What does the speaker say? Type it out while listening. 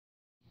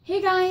Hey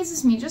guys,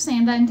 it's me,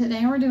 Josanda, and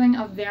today we're doing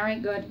a very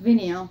good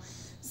video.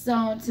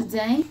 So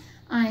today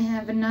I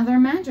have another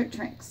magic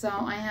trick. So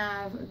I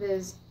have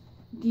this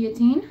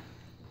guillotine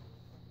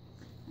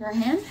for a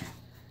hand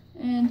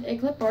and a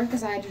clipboard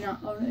because I do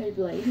not own a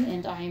blade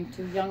and I am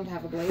too young to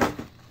have a blade.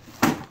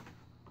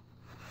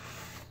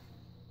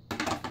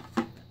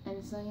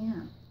 And so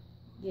yeah,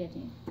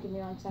 guillotine. Give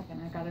me 1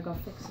 second, I gotta go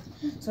fix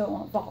it so it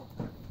won't fall.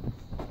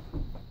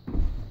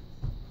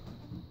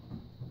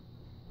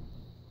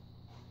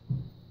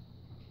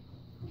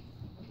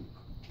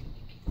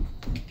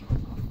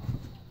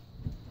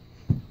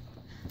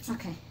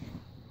 Okay,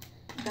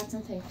 I got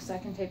some tape so I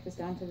can tape this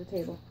down to the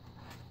table.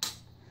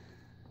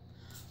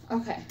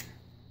 Okay,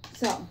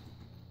 so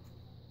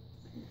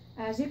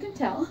as you can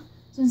tell,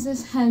 since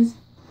this has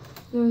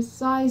the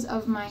size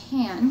of my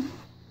hand,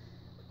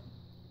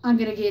 I'm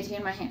gonna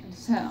guillotine my hand.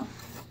 So here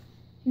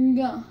we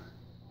go.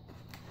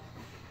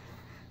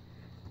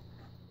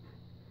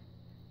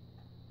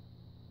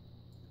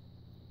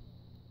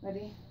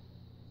 Ready,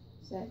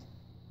 set,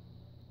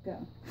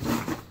 go.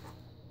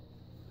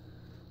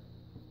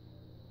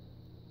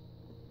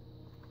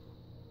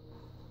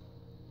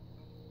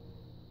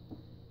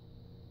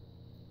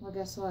 Well,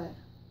 guess what?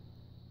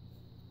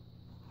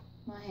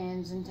 My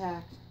hand's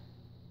intact.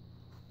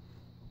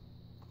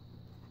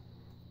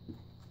 Do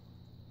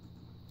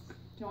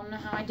you want to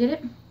know how I did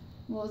it?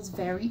 Well, it's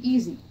very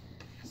easy.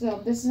 So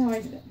this is how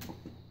I did it.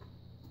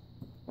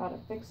 Gotta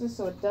fix this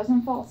so it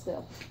doesn't fall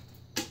still.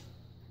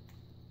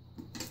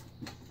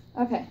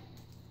 Okay,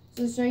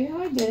 so to show you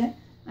how I did it,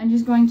 I'm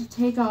just going to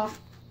take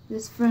off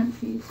this front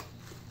piece.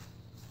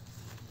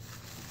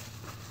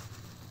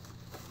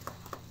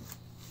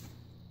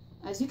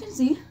 As you can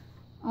see,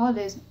 all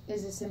it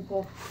is a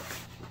simple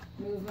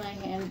move my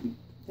hand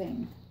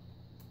thing.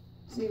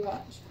 See,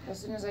 watch. As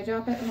soon as I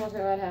drop it, look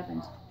at what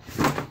happens.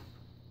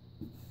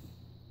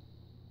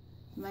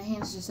 My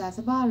hand's just at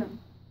the bottom.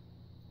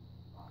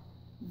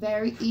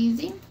 Very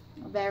easy,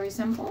 very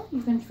simple.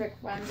 You can trick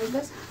friends with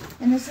this.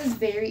 And this is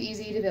very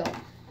easy to build.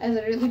 I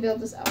literally built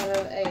this out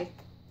of a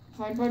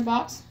cardboard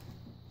box,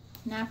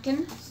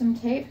 napkin, some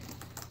tape,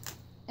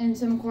 and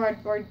some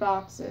cardboard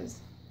boxes.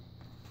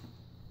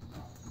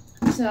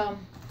 So,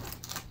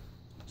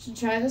 you should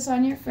try this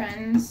on your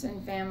friends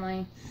and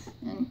family,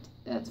 and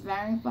it's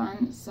very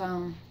fun.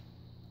 So,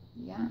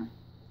 yeah,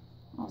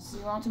 I'll see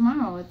you all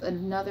tomorrow with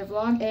another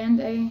vlog and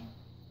a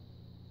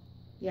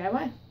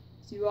DIY.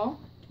 See you all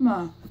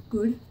tomorrow.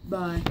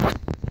 Goodbye.